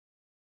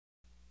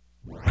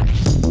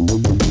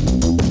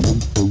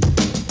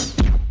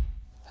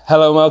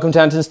Hello and welcome to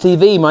Andertons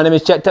TV. My name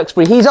is Jack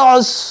Duxbury. He's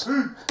Oz.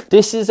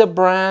 This is a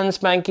brand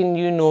spanking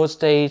new Nord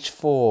Stage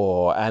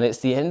 4 and it's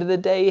the end of the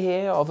day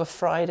here of a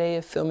Friday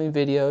of filming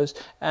videos,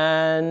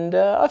 and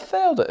I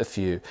failed at a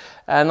few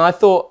and I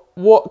thought,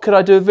 what could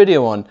I do a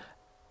video on?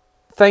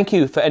 Thank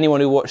you for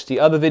anyone who watched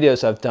the other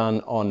videos I've done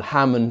on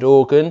Hammond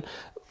organ,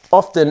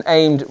 often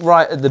aimed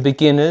right at the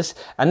beginners,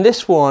 and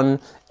this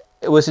one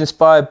was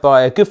inspired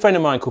by a good friend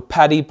of mine called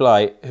Paddy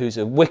Blight, who's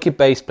a wicked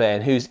bass player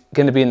and who's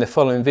going to be in the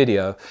following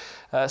video.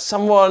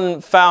 Someone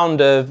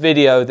found a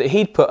video that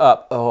he'd put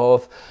up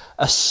of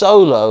a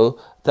solo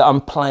that I'm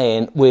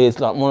playing with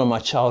like one of my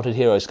childhood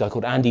heroes, a guy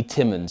called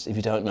Andertons. If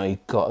you don't know,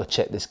 you've got to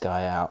check this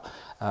guy out.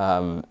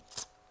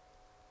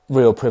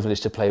 Real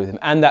privilege to play with him.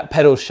 And That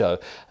Pedal Show.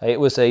 It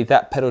was a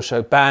That Pedal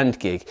Show band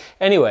gig.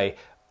 Anyway,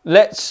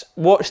 let's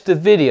watch the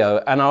video,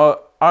 and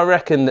I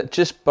reckon that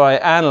just by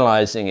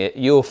analysing it,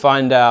 you'll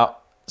find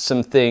out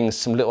some things,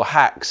 some little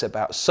hacks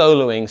about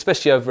soloing,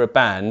 especially over a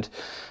band.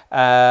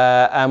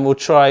 And we'll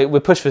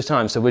push for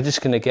time, so we're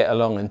just going to get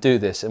along and do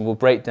this, and we'll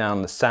break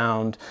down the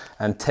sound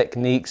and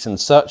techniques and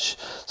such.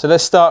 So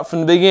let's start from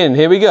the beginning.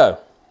 Here we go.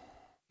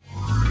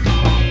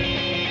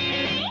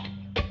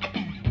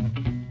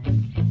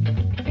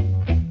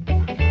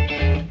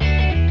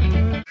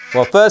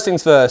 Well, first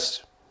things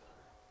first,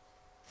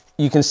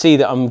 you can see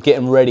that I'm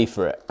getting ready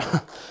for it.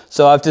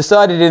 So I've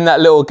decided in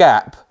that little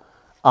gap,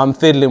 I'm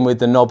fiddling with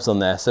the knobs on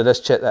there, so let's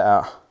check that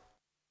out.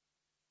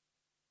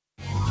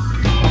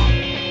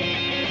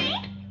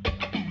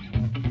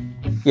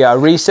 Yeah, I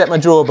reset my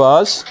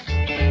drawbars.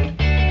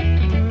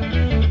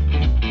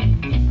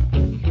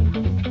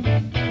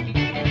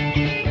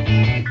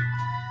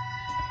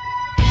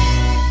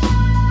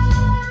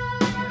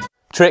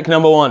 Trick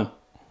number one.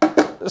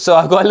 So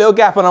I've got a little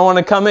gap and I want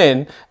to come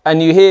in,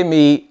 and you hear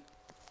me,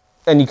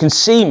 and you can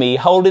see me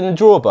holding the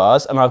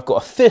drawbars, and I've got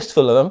a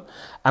fistful of them,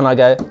 and I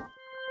go.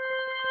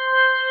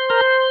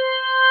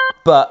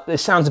 But it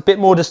sounds a bit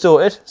more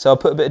distorted, so I'll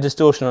put a bit of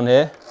distortion on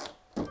here.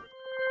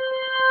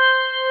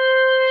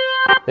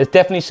 There's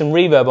definitely some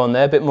reverb on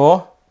there, a bit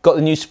more. Got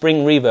the new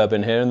spring reverb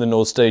in here in the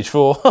Nord Stage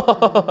 4.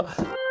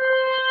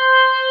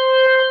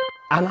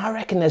 And I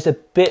reckon there's a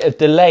bit of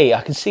delay.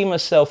 I can see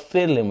myself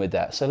fiddling with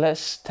that. So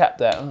let's tap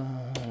that.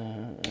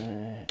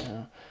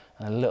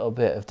 A little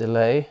bit of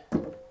delay.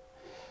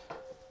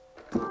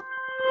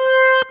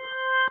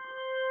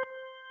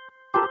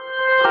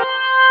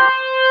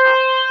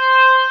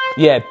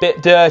 Yeah, a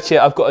bit dirty.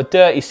 I've got a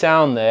dirty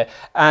sound there.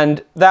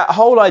 And that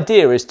whole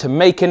idea is to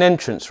make an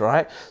entrance,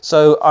 right?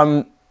 So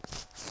I'm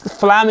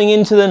flamming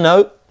into the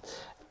note.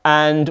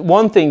 And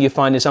one thing you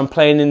find is I'm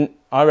playing in,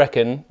 I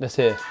reckon, let's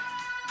hear.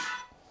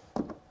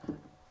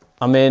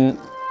 I'm in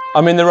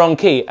the wrong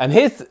key. And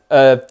here's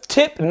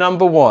tip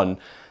number one.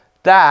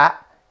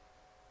 That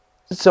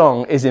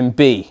song is in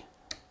B.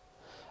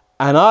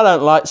 And I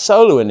don't like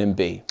soloing in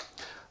B.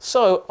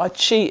 So I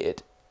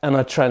cheated. And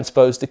I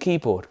transposed the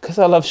keyboard because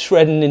I love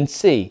shredding in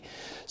C.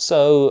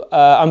 So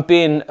I'm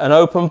being an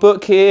open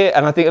book here,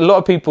 and I think a lot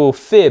of people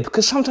fib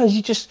because sometimes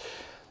you just,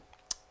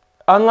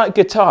 unlike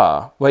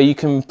guitar, where you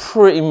can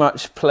pretty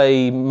much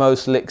play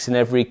most licks in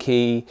every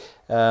key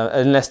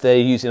unless they're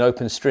using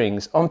open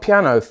strings. On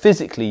piano,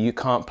 physically, you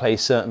can't play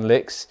certain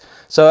licks.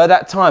 So at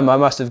that time, I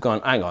must have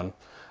gone, hang on,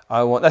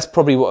 that's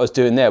probably what I was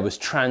doing there, was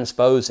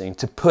transposing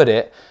to put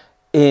it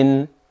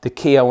in the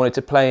key I wanted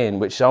to play in,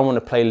 which I want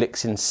to play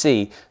licks in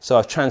C. So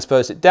I've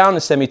transposed it down the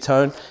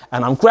semitone,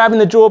 and I'm grabbing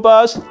the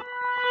drawbars.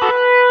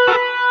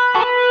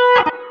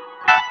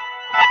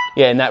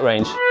 Yeah, in that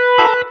range.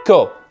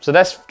 Cool. So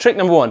that's trick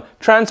number one.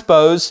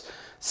 Transpose,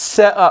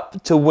 set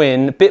up to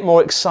win, a bit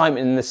more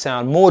excitement in the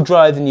sound, more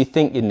drive than you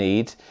think you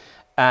need.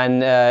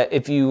 And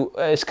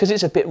it's because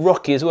it's a bit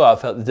rocky as well. I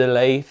felt the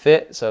delay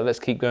fit, so let's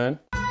keep going.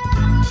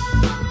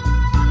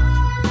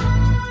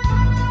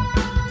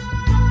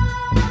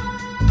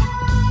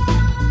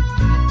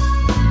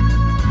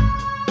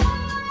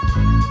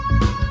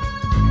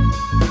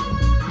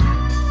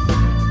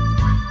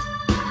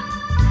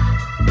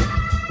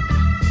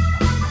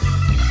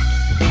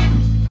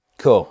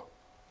 Cool.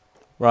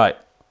 Right.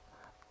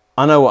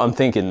 I know what I'm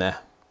thinking there.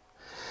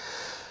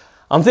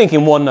 I'm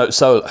thinking one note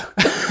solo.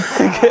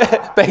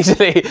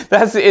 Basically,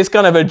 it's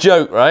kind of a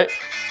joke, right?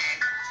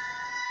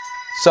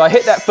 So I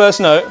hit that first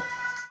note.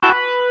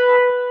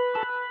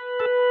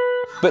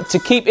 But to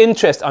keep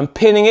interest, I'm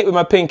pinning it with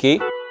my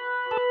pinky.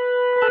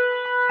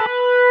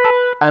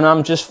 And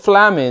I'm just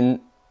flamming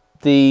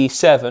the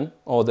 7,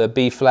 or the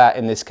B flat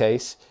in this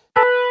case.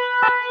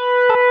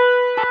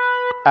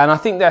 And I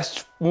think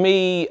that's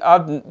me,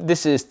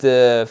 this is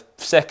the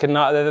second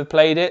night I've ever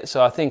played it,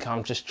 so I think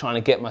I'm just trying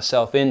to get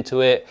myself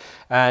into it.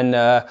 And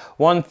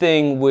one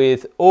thing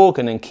with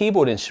organ and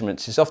keyboard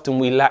instruments is often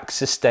we lack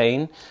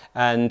sustain,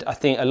 and I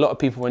think a lot of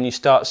people, when you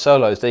start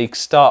solos, they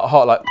start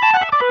hot like,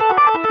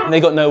 and they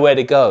got nowhere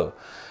to go.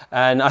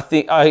 And I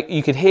think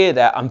you could hear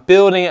that. I'm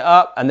building it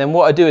up, and then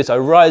what I do is I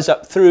rise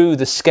up through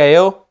the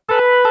scale.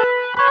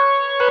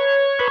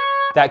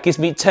 That gives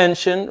me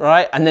tension,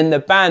 right? And then the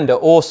band are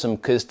awesome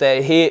because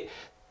they're here,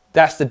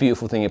 That's the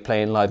beautiful thing of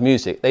playing live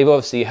music. They've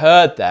obviously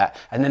heard that,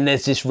 and then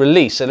there's this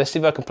release. So let's see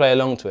if I can play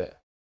along to it.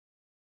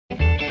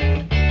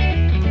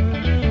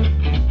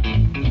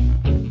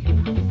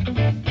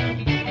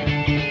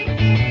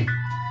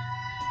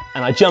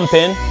 And I jump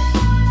in.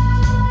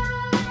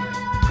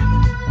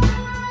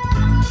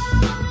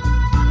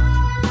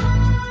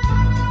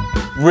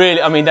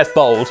 Really, I mean, that's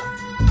bold.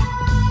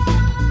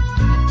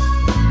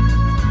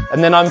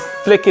 And then I'm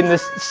flicking the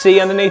C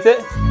underneath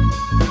it.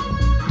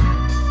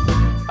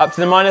 Up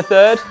to the minor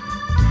third.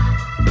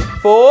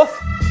 Fourth.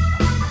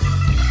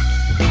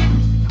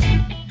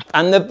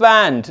 And the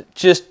band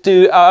just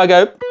do, I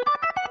go,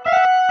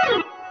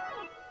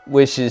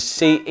 which is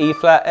C, E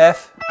flat,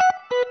 F.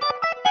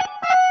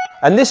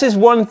 And this is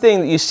one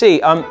thing that you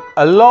see,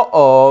 a lot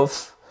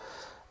of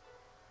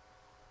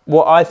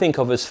what I think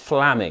of as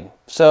flamming.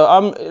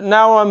 So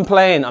now I'm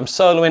playing, I'm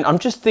soloing, I'm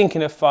just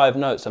thinking of 5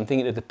 notes. I'm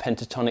thinking of the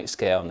pentatonic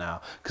scale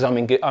now, because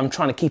I'm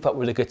trying to keep up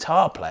with a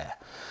guitar player.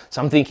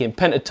 So I'm thinking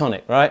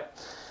pentatonic, right?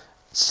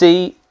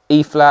 C,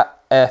 E flat,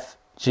 F,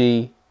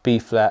 G, B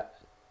flat,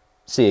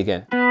 C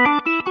again.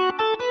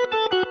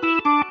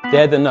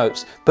 They're the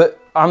notes, but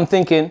I'm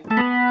thinking.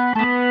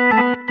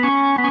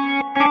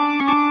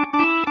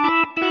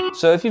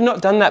 So if you've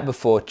not done that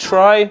before,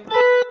 try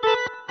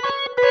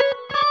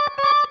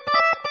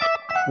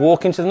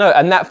walk into the note,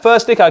 and that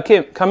first lick I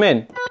come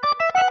in,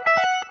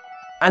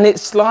 and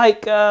it's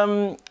like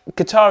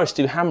guitarists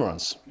do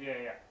hammer-ons.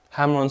 Yeah.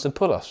 Hammer-ons and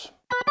pull-offs.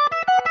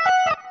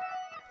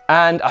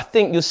 And I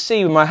think you'll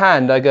see with my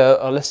hand, I go,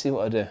 oh, let's see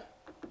what I do.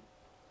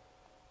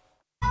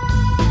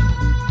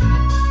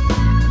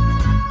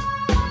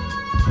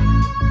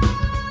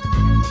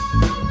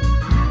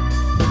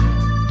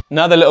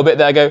 Another little bit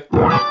that I go.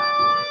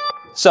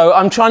 So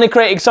I'm trying to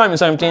create excitement,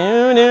 so I'm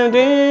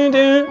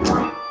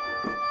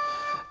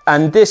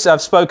and this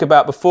I've spoke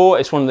about before.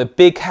 It's one of the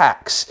big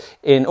hacks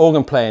in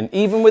organ playing,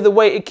 even with a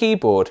weighted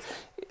keyboard.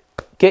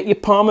 Get your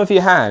palm of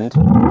your hand,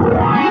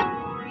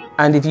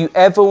 and if you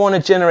ever want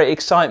to generate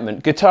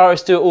excitement,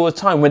 guitarists do it all the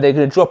time when they're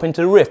going to drop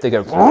into the riff. They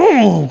go,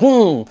 vroom,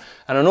 vroom.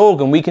 And on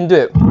organ we can do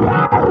it.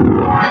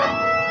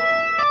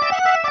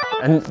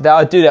 And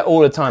I do that all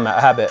the time out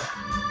of habit.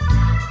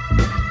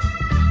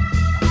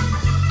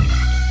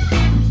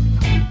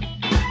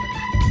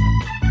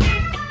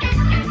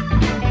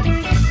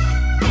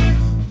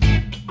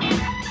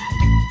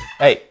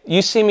 Hey,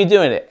 you see me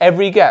doing it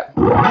every gap.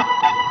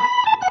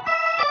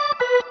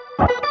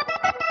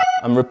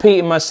 I'm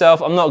repeating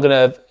myself. I'm not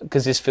gonna,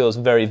 because this feels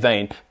very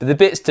vain, but the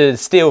bits to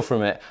steal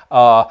from it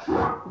are,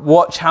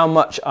 watch how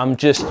much I'm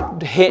just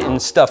hitting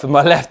stuff with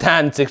my left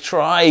hand to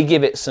try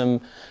give it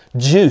some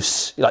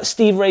juice. Like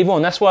Steve Ray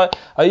Vaughan, that's why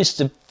I used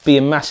to be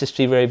a massive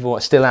Steve Ray Vaughan,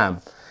 still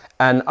am.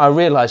 And I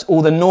realised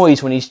all the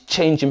noise when he's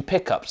changing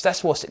pickups,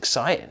 that's what's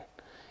exciting.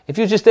 If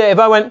you're just there, if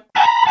I went,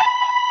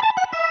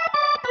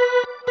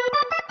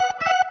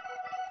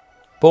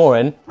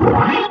 boring.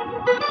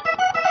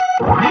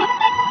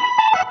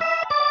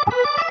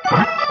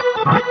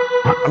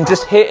 I'm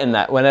just hitting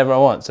that whenever I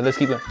want, so let's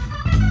keep going.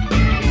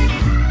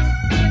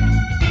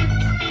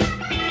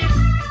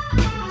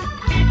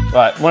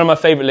 Right, one of my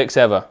favourite licks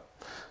ever.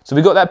 So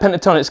we got that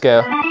pentatonic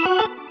scale.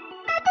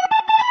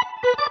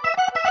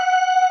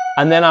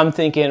 And then I'm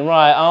thinking,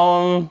 right,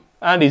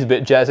 Andy's a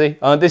bit jazzy.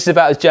 This is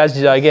about as jazzy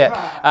as I get.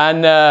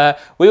 And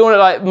we want to,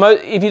 like,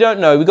 if you don't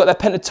know, we've got that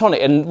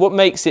pentatonic, and what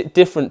makes it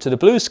different to the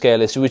blues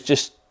scale is was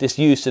just this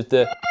use of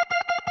the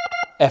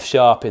F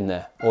sharp in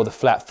there, or the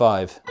flat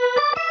 5.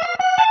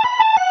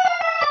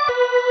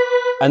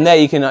 And there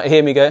you can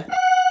hear me go.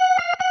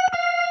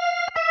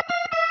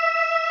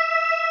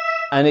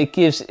 And it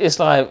gives, it's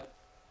like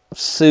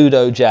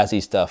pseudo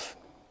jazzy stuff.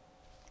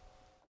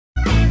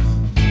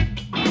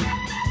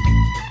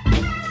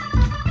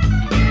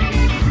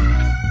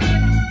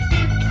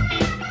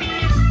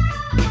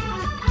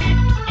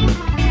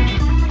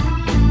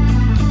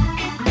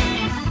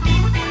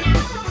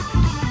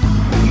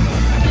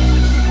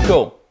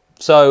 Cool.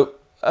 So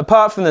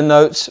apart from the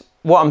notes,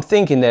 what I'm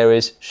thinking there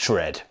is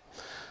shred.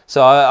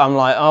 So I'm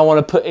like, I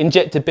want to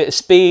inject a bit of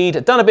speed.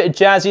 I've done a bit of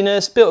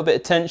jazziness, built a bit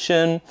of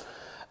tension.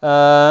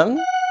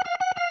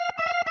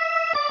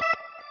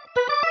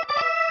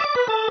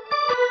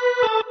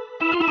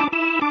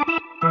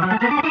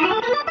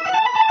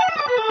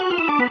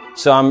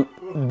 So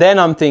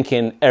I'm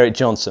thinking Eric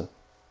Johnson,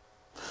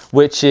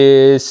 which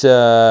is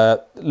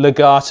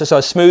legato. So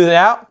I smooth it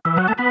out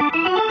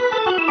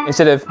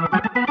instead of.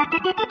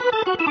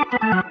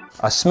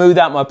 I smooth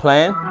out my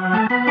playing.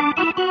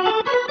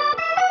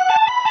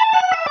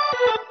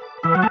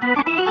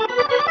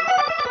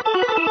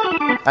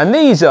 And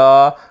these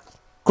are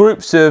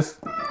groups of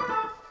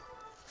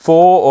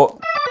 4 or.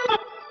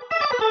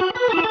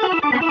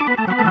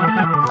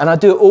 And I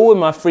do it all with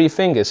my 3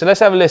 fingers. So let's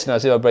have a listen. I'll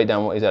see if I break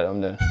down what exactly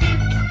I'm doing.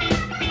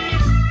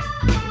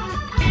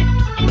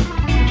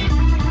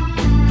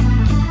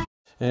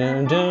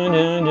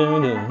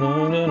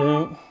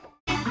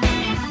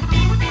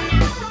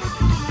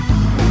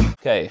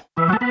 Okay.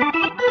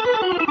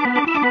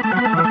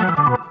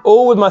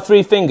 all with my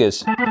 3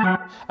 fingers.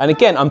 And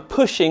again, I'm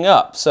pushing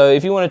up. So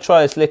if you want to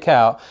try this lick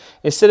out,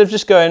 instead of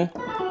just going,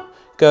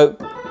 go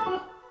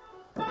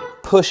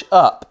push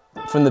up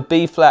from the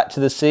B flat to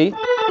the C.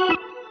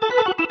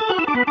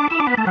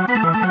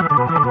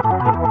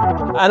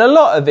 And a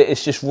lot of it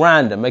is just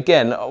random.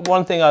 Again,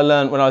 one thing I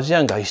learned when I was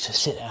younger, I used to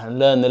sit down and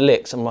learn the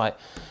licks. I'm like,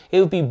 it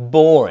would be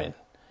boring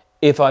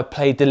if I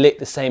played the lick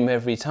the same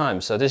every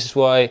time. So this is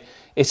why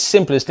it's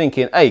simple as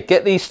thinking, hey,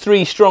 get these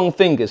 3 strong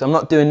fingers. I'm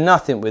not doing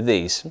nothing with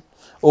these,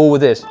 all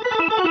with this.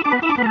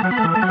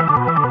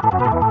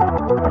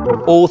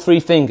 All 3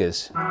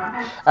 fingers.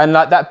 And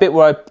like that bit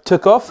where I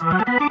took off,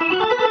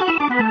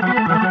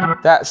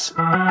 that's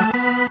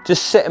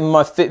just setting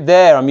my fit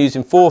there. I'm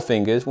using 4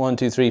 fingers, 1,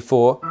 2, 3,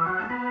 4.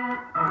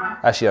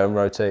 Actually, I'll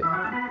rotate.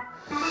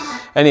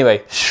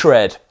 Anyway,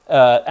 shred.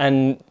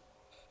 And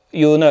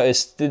you'll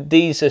notice that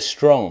these are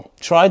strong.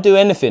 Try do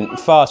anything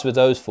fast with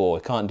those 4, I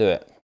can't do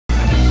it.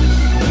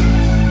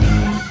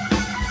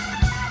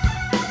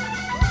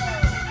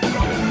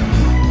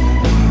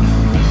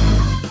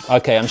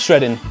 Okay, I'm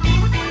shredding.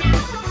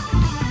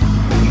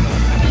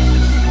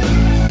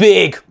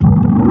 Big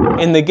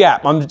in the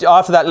gap. I'm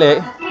after that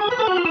lick,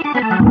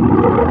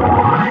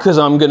 because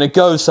I'm gonna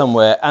go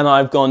somewhere, and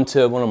I've gone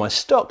to one of my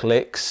stock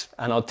licks,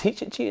 and I'll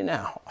teach it to you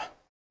now.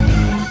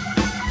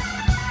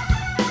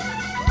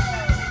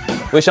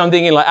 Which I'm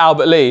thinking like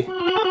Albert Lee.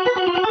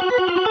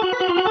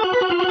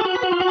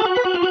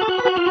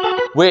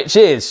 Which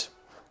is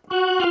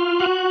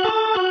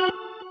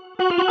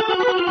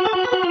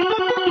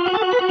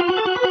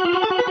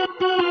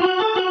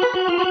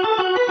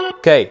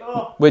okay,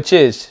 which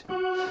is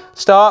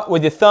start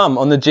with your thumb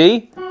on the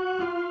G,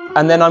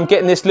 and then I'm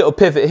getting this little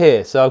pivot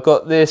here. So I've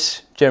got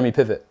this Jeremy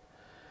pivot.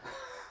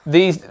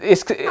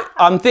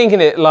 I'm thinking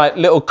it like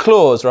little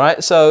claws,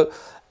 right? So,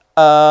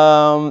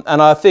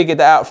 and I figured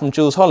that out from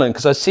Jules Holland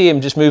because I see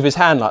him just move his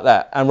hand like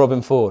that, and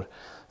Robin Ford.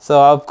 So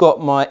I've got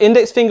my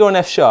index finger on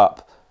F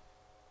sharp,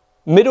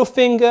 middle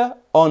finger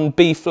on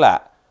B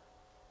flat,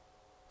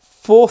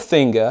 4th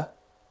finger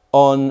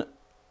on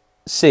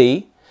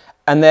C,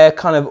 and they're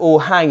kind of all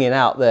hanging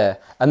out there.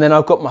 And then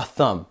I've got my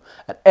thumb,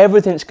 and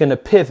everything's going to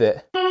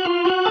pivot.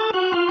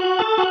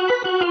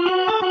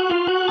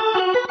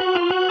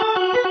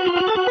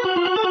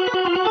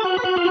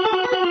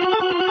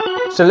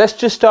 So let's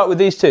just start with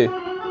these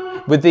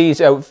 2. With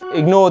these,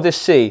 ignore this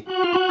C.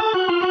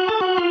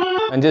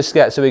 And just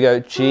get, so we go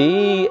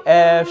G,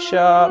 F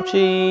sharp,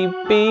 G,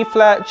 B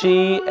flat,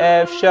 G,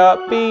 F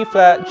sharp, B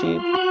flat, G.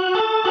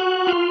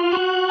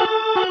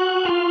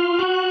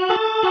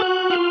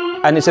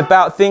 And it's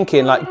about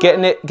thinking, like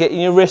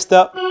getting your wrist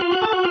up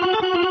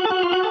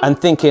and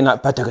thinking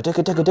like,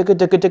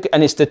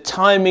 and it's the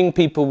timing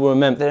people will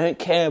remember. They don't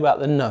care about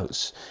the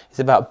notes. It's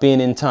about being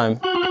in time.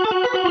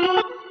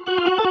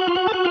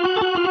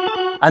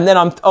 And then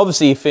I'm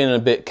obviously feeling a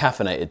bit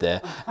caffeinated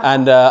there.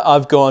 And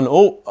I've gone,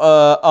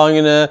 I'm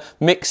gonna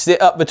mix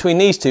it up between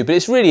these 2, but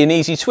it's really an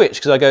easy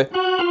switch because I go.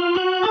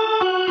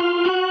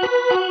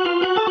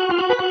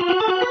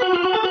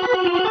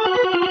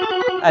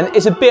 And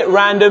it's a bit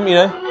random, you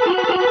know.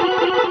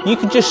 You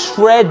can just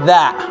shred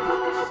that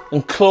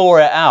and claw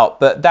it out,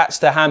 but that's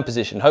the hand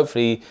position.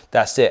 Hopefully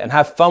that's it, and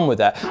have fun with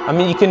that. I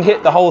mean, you can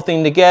hit the whole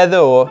thing together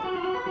or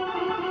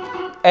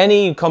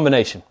any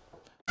combination.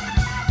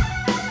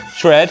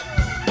 Shred.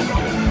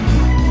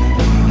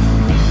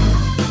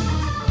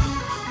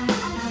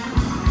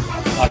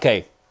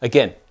 Okay,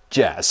 again,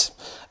 jazz.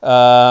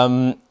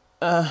 Yeah,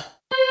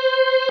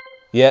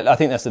 I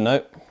think that's the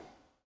note.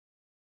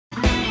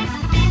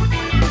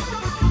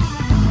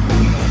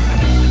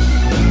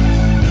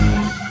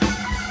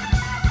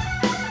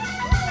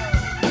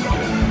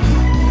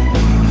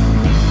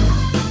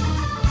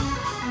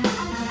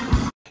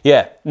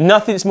 Yeah,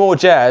 nothing's more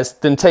jazz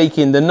than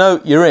taking the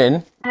note you're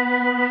in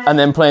and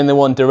then playing the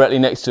one directly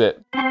next to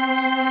it.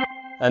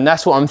 And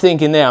that's what I'm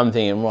thinking there. I'm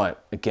thinking, right,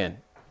 again,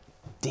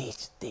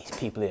 these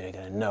people here are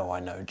going to know I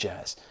know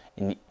jazz.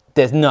 And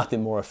there's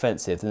nothing more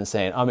offensive than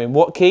saying, I'm in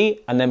what key?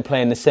 And then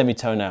playing the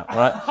semitone out,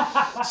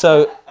 right?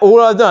 So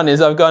all I've done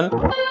is I've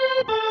gone,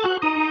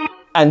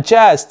 and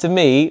jazz to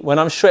me, when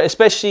I'm shredding,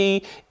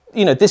 especially,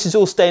 you know, this is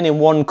all staying in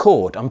one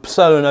chord. I'm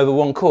soloing over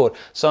one chord.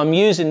 So I'm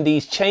using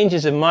these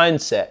changes of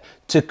mindset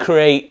to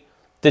create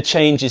the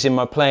changes in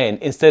my playing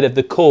instead of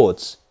the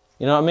chords.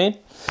 You know what I mean?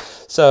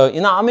 So,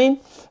 you know what I mean?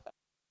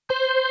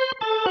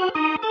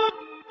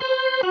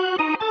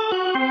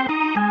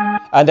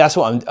 And that's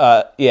what I'm,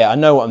 yeah, I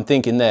know what I'm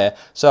thinking there.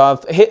 So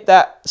I've hit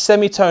that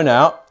semitone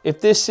out.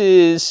 If this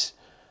is,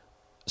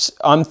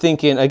 I'm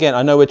thinking, again,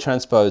 I know we're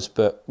transposed,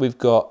 but we've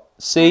got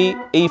C,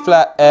 E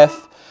flat,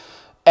 F,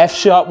 F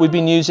sharp we've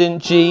been using,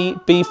 G,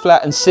 B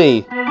flat and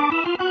C.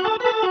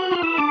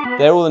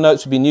 They're all the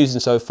notes we've been using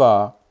so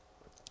far.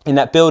 In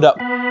that build up,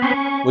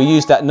 we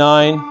used that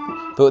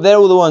 9, but they're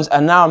all the ones,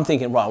 and now I'm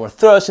thinking, right, I want to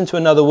throw us into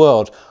another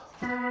world.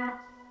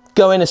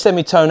 Go in a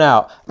semitone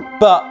out,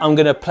 but I'm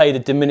going to play the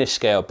diminished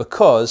scale,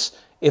 because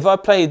if I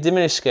play the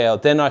diminished scale,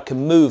 then I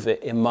can move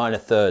it in minor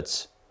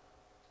thirds,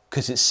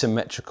 because it's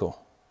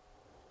symmetrical,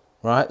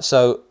 right?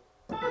 So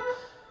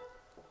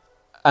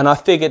And I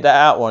figured that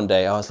out one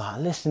day. I was like,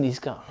 listen to these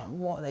guys,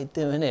 what are they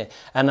doing here?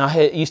 And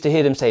I used to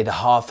hear them say the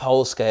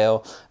half-whole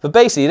scale. But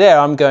basically there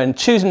I'm going,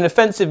 choosing an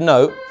offensive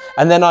note,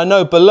 and then I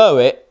know below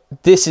it,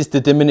 this is the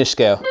diminished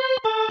scale.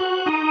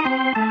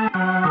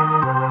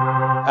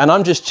 And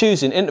I'm just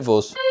choosing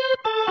intervals.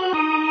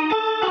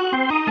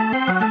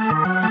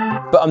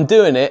 But I'm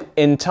doing it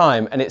in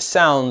time, and it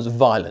sounds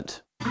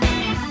violent.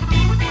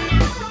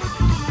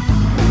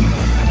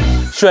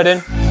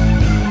 Shredding.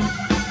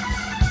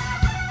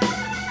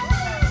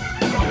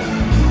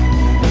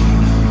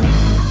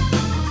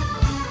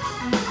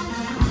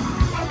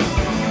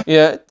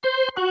 Yeah.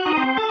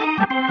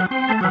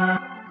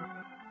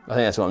 I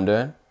think that's what I'm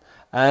doing.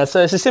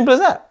 So it's as simple as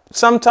that.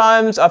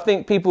 Sometimes I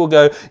think people will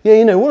go, yeah,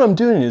 you know, what I'm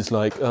doing is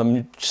like,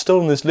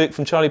 stolen this lick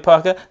from Charlie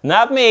Parker.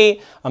 Not me.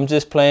 I'm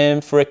just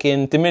playing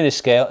frickin' diminished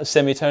scale, a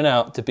semitone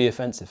out to be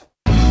offensive.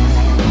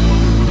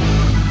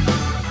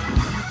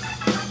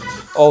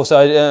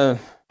 Also,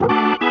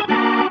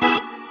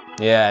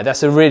 yeah,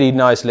 that's a really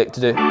nice lick to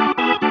do.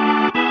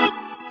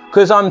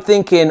 Because I'm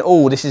thinking,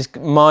 oh, this is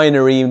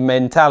minor-y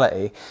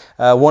mentality.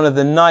 One of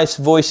the nice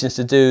voicings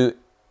to do,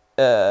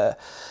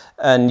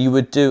 and you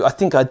would do, I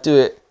think I'd do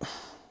it,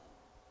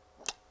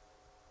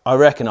 I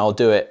reckon I'll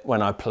do it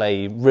when I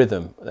play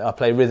rhythm. I'll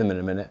play rhythm in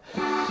a minute.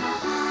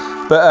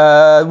 But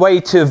a way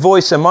to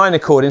voice a minor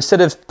chord,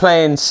 instead of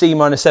playing C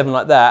minor 7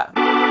 like that,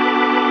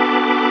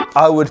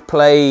 I would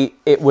play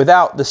it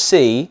without the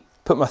C,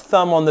 put my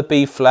thumb on the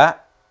B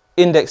flat,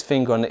 index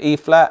finger on the E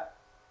flat,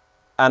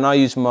 and I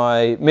use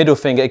my middle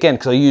finger again,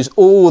 because I use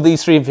all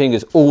these 3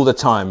 fingers all the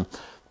time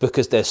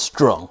because they're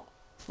strong,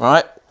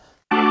 right?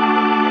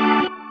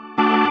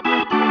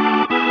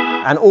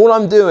 And all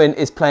I'm doing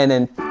is playing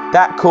in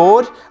that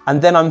chord,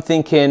 and then I'm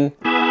thinking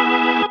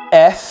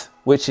F,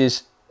 which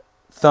is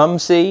thumb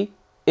C,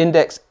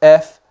 index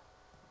F,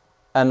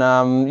 and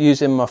I'm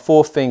using my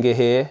 4th finger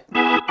here.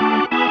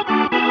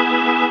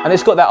 And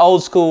it's got that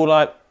old school,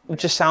 like, it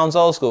just sounds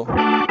old school.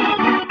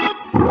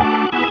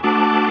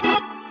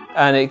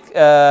 And it,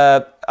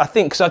 I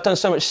think, because I've done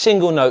so much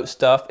single note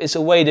stuff, it's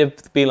a way to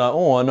be like,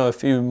 oh, I know a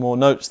few more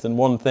notes than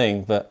one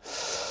thing, but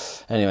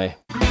anyway.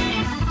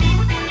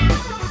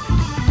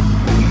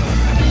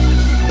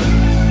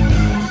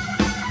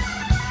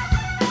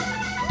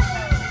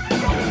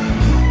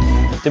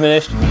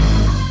 Diminished.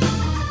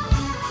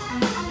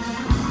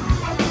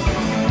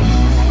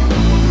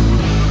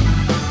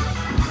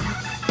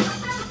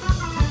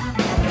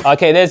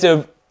 Okay, there's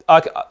a,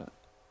 you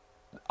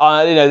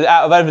know,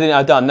 out of everything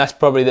I've done, that's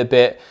probably the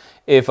bit,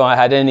 if I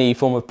had any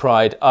form of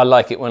pride, I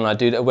like it when I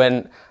do that.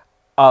 When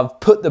I've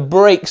put the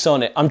brakes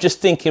on it, I'm just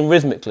thinking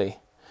rhythmically.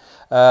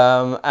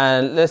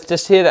 And let's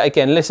just hear that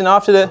again. Listen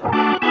after the,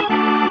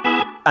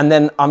 and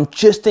then I'm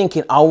just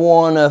thinking, I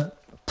want to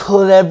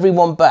pull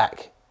everyone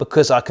back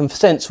because I can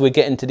sense we're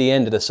getting to the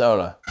end of the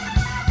solo.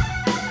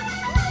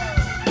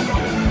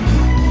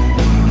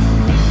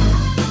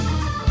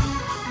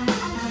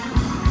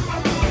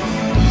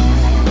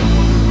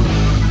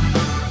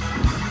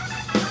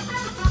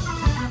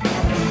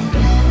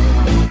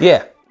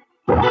 Yeah.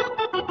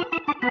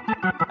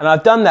 And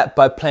I've done that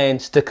by playing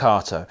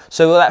staccato.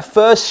 So that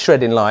first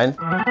shredding line,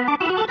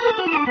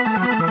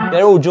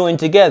 they're all joined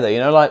together, you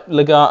know, like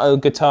legato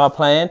guitar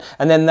playing.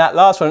 And then that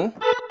last one,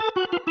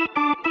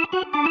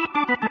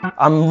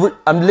 I'm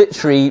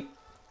literally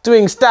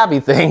doing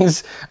stabby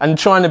things and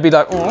trying to be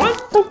like,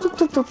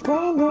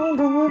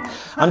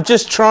 I'm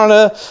just trying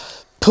to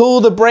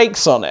pull the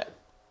brakes on it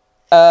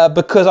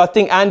because I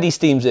think Andy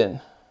steams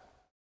in.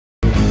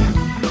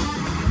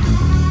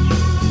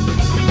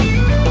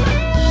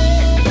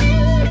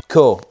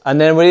 Cool. And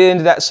then we're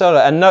into that solo,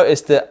 and notice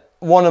that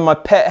one of my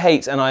pet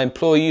hates, and I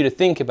implore you to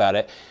think about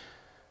it,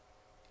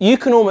 you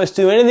can almost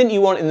do anything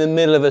you want in the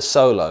middle of a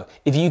solo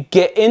if you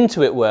get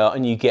into it well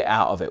and you get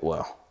out of it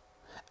well.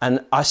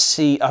 And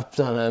I've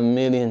done a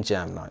million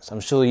jam nights,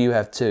 I'm sure you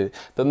have too,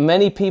 but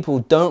many people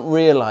don't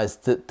realize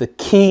that the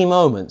key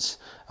moments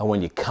are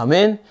when you come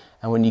in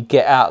and when you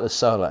get out of the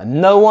solo. And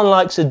no one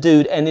likes a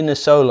dude ending a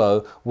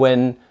solo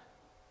when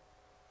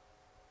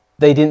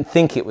they didn't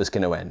think it was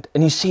going to end.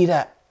 And you see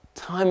that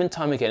time and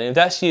time again. And if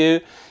that's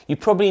you, you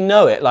probably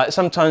know it. Like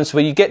sometimes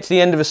when you get to the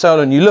end of a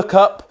solo and you look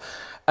up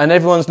and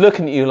everyone's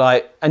looking at you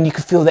like, and you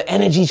can feel the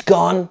energy's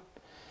gone.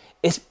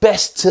 It's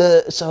best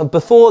to, so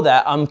before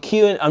that, I'm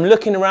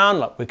looking around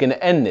like we're going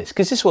to end this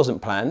because this wasn't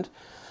planned.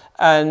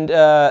 And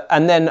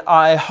then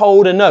I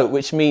hold a note,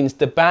 which means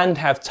the band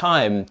have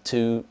time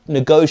to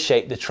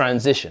negotiate the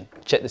transition.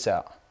 Check this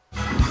out.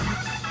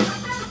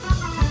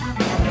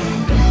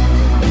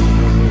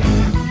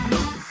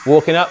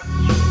 Walking up.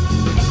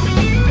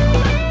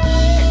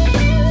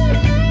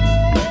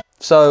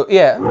 So,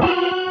 yeah.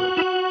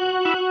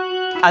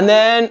 And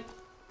then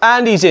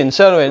Andy's in,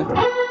 soloing,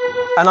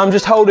 and I'm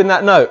just holding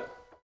that note.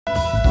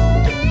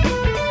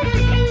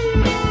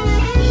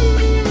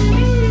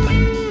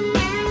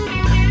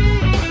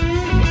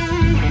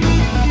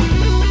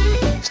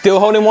 Still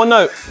holding one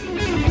note.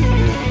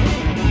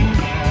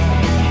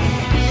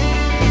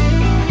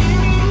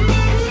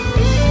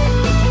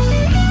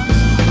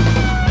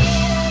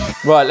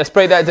 Right, let's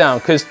break that down,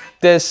 because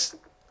there's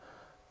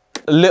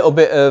a little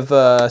bit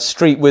of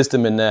street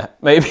wisdom in there,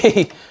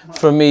 maybe,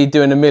 from me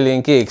doing a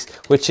million gigs,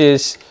 which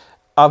is,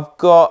 I've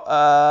got,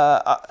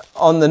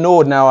 on the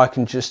Nord now, I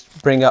can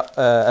just bring up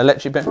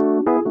electric band.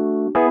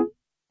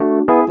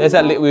 There's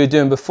that lick we were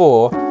doing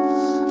before,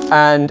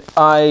 and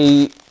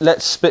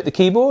let's split the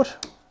keyboard.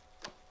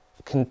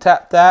 Can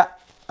tap that.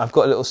 I've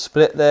got a little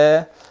split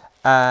there,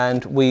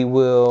 and we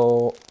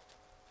will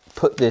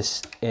put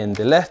this in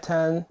the left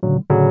hand.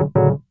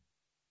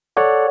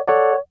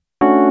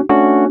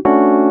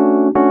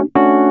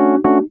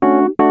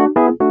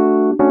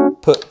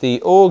 Put the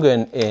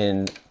organ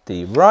in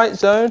the right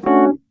zone.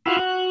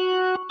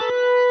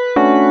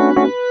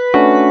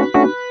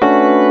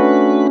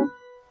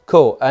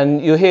 Cool,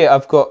 and you'll hear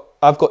I've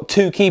got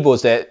two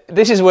keyboards there.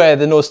 This is where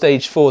the Nord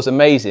Stage 4 is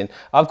amazing.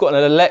 I've got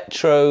an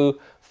Electro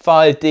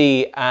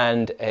 5D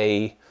and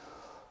a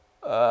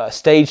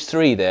Stage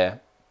 3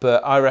 there,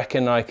 but I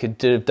reckon I could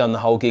have done the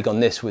whole gig on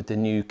this with the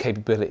new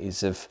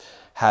capabilities of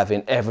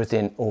having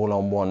everything all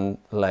on one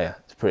layer.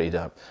 It's pretty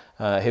dope.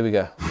 Here we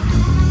go.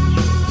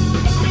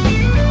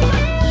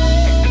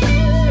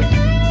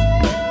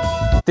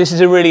 This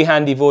is a really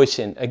handy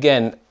voicing.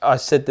 Again, I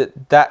said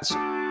that that's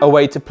a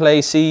way to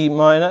play C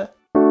minor,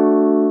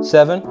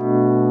 7.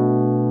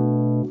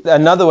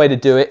 Another way to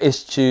do it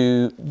is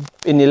to,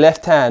 in your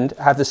left hand,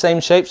 have the same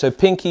shape, so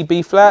pinky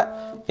B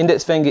flat,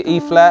 index finger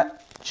E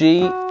flat,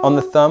 G on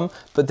the thumb,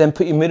 but then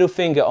put your middle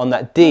finger on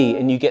that D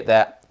and you get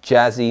that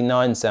jazzy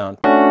 9 sound.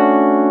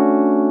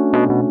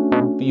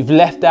 But you've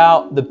left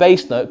out the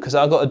bass note because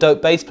I've got a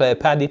dope bass player,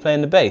 Paddy,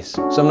 playing the bass,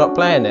 so I'm not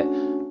playing it.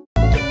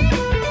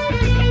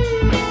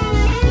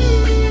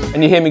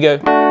 And you hear me go.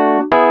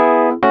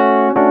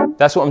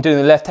 That's what I'm doing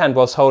in the left hand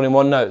whilst holding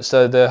one note.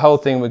 So the whole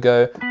thing would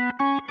go.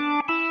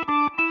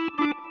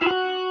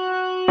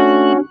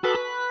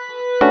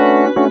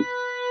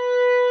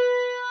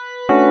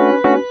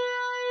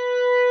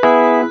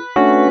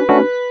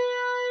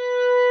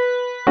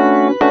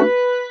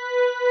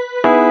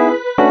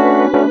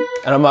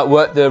 And I might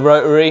work the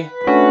rotary.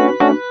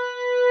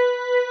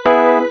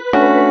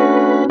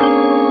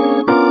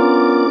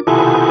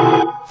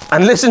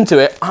 And listen to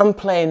it, I'm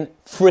playing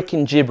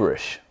freaking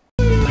gibberish.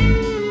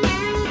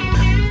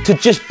 To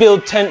just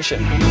build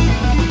tension.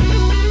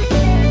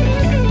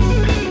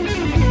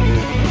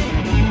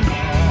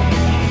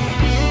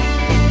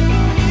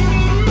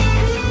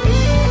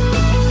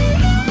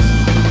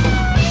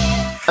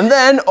 And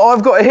then all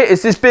I've got to hit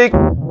is this big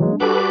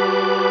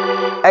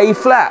A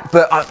flat,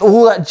 but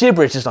all that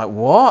gibberish is like,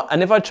 what?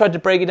 And if I tried to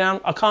break it down,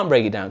 I can't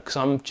break it down because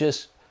I'm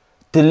just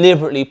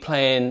deliberately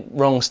playing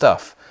wrong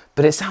stuff.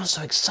 But it sounds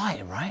so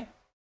exciting, right?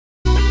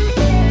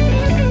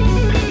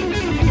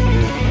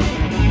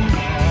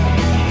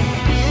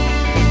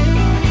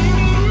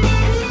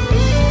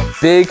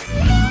 Big.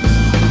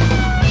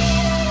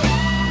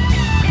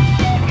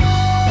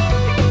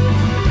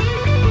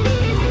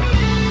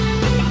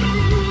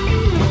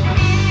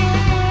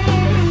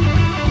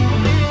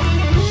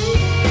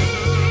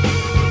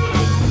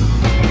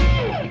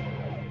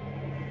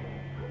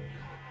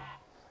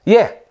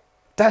 Yeah,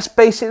 that's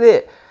basically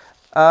it.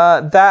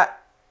 That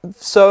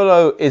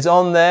solo is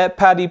on there,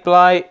 Paddy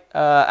Blight,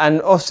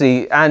 and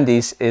obviously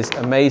Andy's is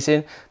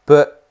amazing,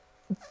 but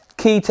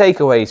key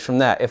takeaways from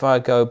that, if I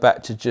go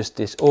back to just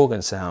this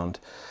organ sound,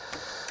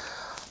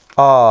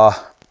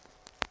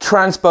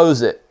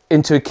 transpose it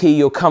into a key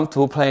you're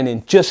comfortable playing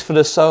in just for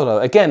the solo.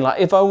 Again, like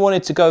if I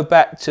wanted to go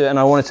back to, and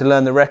I wanted to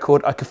learn the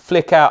record, I could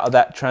flick out of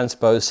that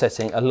transpose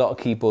setting. A lot of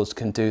keyboards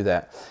can do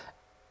that.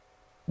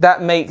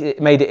 That made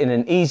it in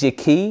an easier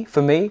key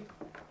for me.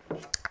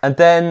 And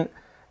then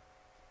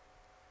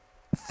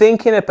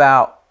thinking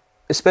about,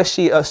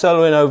 especially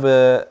soloing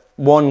over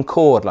one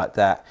chord like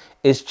that,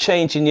 is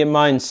changing your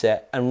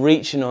mindset and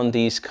reaching on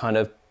these kind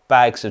of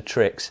bags of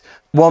tricks.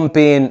 One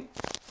being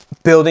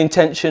building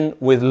tension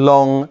with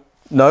long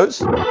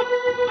notes.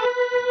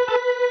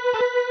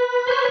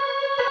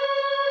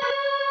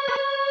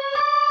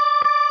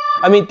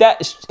 I mean,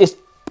 it's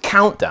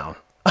countdown.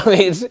 I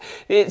mean,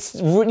 it's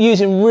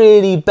using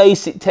really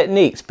basic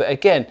techniques, but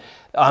again,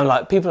 I'm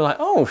like, people are like,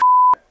 oh,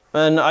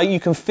 and you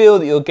can feel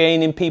that you're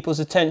gaining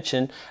people's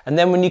attention, and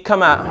then when you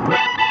come out,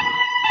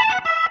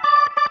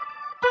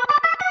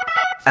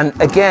 and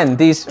again,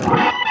 these,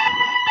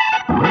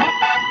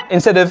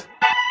 instead of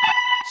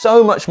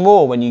so much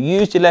more when you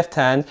use your left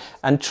hand,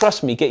 and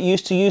trust me, get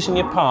used to using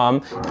your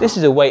palm. This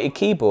is a weighted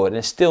keyboard, and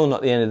it's still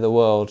not the end of the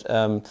world.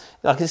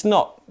 Like, it's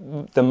not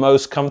the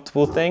most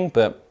comfortable thing,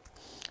 but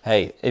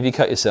hey, if you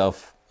cut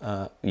yourself,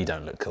 you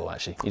don't look cool,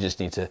 actually. You just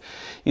need to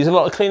use a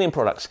lot of cleaning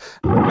products.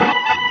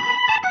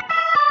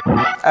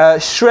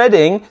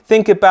 Shredding,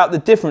 think about the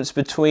difference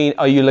between,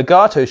 are you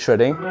legato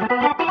shredding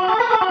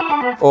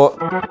or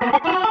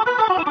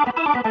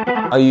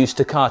are you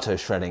staccato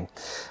shredding?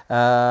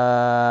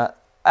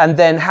 And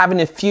then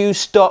having a few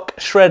stock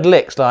shred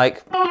licks,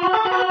 like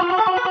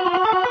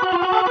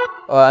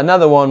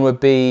another one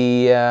would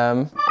be,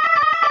 I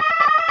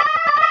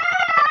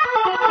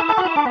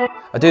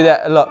do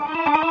that a lot.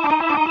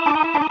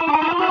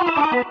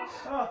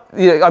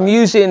 I'm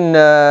using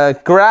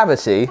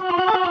gravity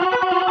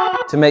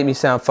to make me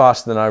sound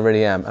faster than I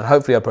really am. And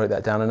hopefully I broke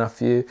that down enough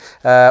for you.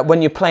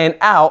 When you're playing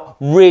out,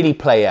 really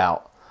play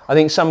out. I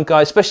think some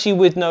guys, especially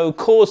with no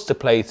chords to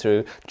play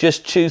through,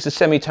 just choose the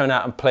semitone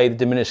out and play the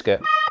diminished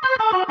scale.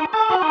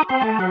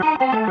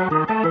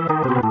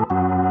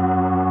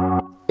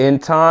 In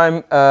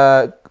time,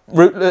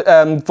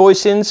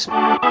 voicings,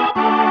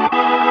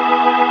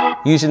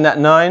 using that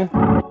 9.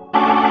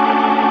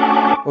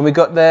 When we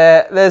got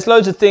there, there's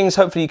loads of things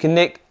hopefully you can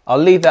nick. I'll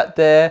leave that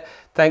there.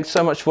 Thanks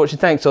so much for watching.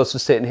 Thanks also for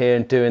sitting here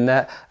and doing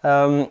that.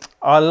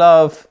 I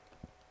love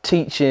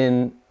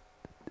teaching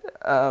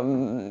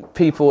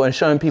people and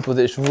showing people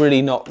that it's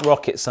really not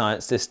rocket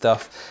science, this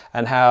stuff,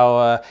 and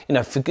how, you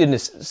know, for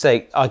goodness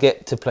sake, I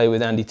get to play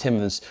with Andy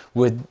Timmons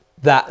with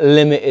that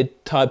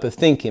limited type of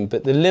thinking.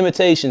 But the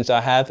limitations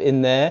I have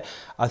in there,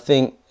 I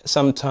think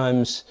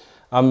sometimes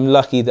I'm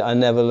lucky that I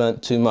never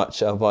learnt too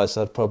much, otherwise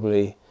I'd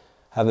probably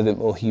have a bit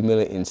more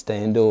humility and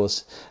stay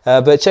indoors.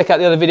 But check out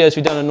the other videos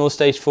we've done on North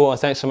Stage 4,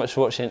 and thanks so much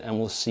for watching, and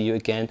we'll see you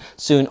again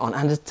soon on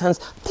Andertons.